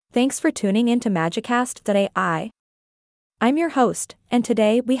Thanks for tuning in to Magicast.ai. I'm your host, and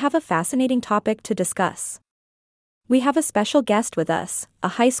today we have a fascinating topic to discuss. We have a special guest with us, a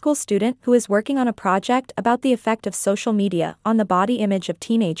high school student who is working on a project about the effect of social media on the body image of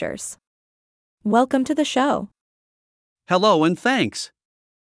teenagers. Welcome to the show. Hello and thanks.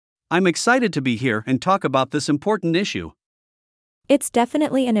 I'm excited to be here and talk about this important issue. It's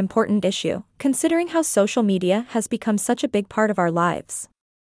definitely an important issue, considering how social media has become such a big part of our lives.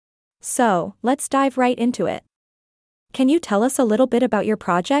 So, let's dive right into it. Can you tell us a little bit about your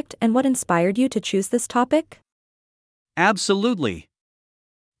project and what inspired you to choose this topic? Absolutely.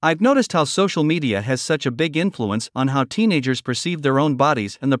 I've noticed how social media has such a big influence on how teenagers perceive their own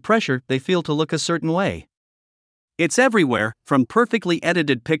bodies and the pressure they feel to look a certain way. It's everywhere, from perfectly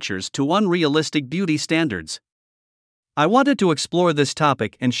edited pictures to unrealistic beauty standards. I wanted to explore this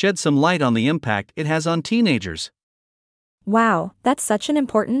topic and shed some light on the impact it has on teenagers. Wow, that's such an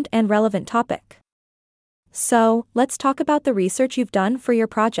important and relevant topic. So, let's talk about the research you've done for your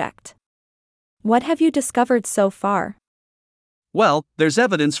project. What have you discovered so far? Well, there's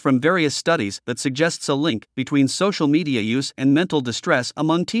evidence from various studies that suggests a link between social media use and mental distress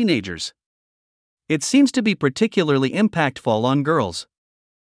among teenagers. It seems to be particularly impactful on girls.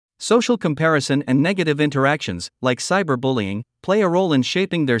 Social comparison and negative interactions, like cyberbullying, play a role in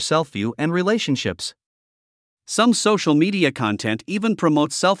shaping their self-view and relationships. Some social media content even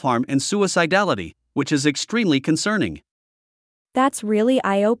promotes self-harm and suicidality, which is extremely concerning. That's really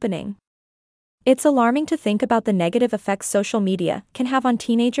eye-opening. It's alarming to think about the negative effects social media can have on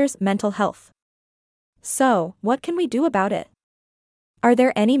teenagers' mental health. So, what can we do about it? Are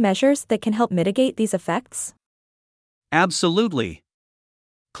there any measures that can help mitigate these effects? Absolutely.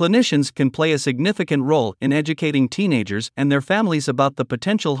 Clinicians can play a significant role in educating teenagers and their families about the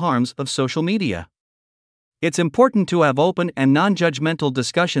potential harms of social media. It's important to have open and non-judgmental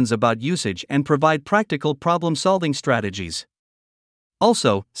discussions about usage and provide practical problem-solving strategies.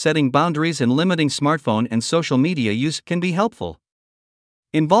 Also, setting boundaries and limiting smartphone and social media use can be helpful.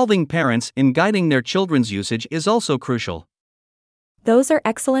 Involving parents in guiding their children's usage is also crucial. Those are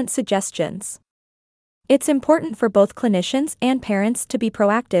excellent suggestions. It's important for both clinicians and parents to be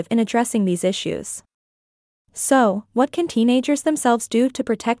proactive in addressing these issues. So, what can teenagers themselves do to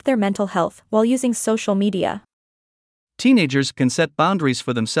protect their mental health while using social media? Teenagers can set boundaries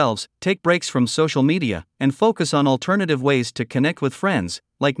for themselves, take breaks from social media, and focus on alternative ways to connect with friends,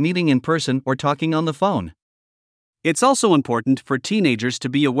 like meeting in person or talking on the phone. It's also important for teenagers to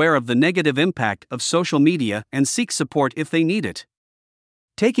be aware of the negative impact of social media and seek support if they need it.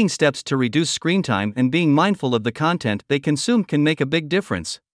 Taking steps to reduce screen time and being mindful of the content they consume can make a big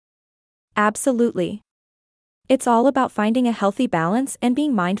difference. Absolutely. It's all about finding a healthy balance and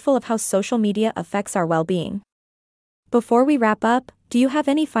being mindful of how social media affects our well-being. Before we wrap up, do you have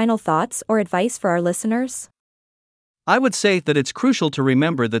any final thoughts or advice for our listeners? I would say that it's crucial to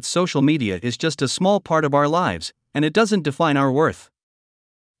remember that social media is just a small part of our lives, and it doesn't define our worth.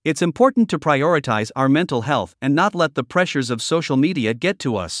 It's important to prioritize our mental health and not let the pressures of social media get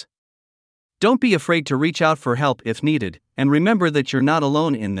to us. Don't be afraid to reach out for help if needed, and remember that you're not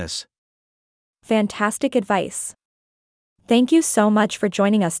alone in this. Fantastic advice. Thank you so much for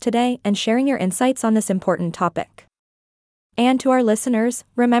joining us today and sharing your insights on this important topic. And to our listeners,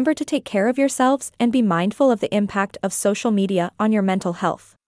 remember to take care of yourselves and be mindful of the impact of social media on your mental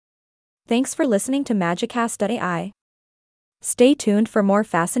health. Thanks for listening to Magicast.ai. Stay tuned for more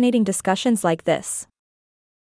fascinating discussions like this.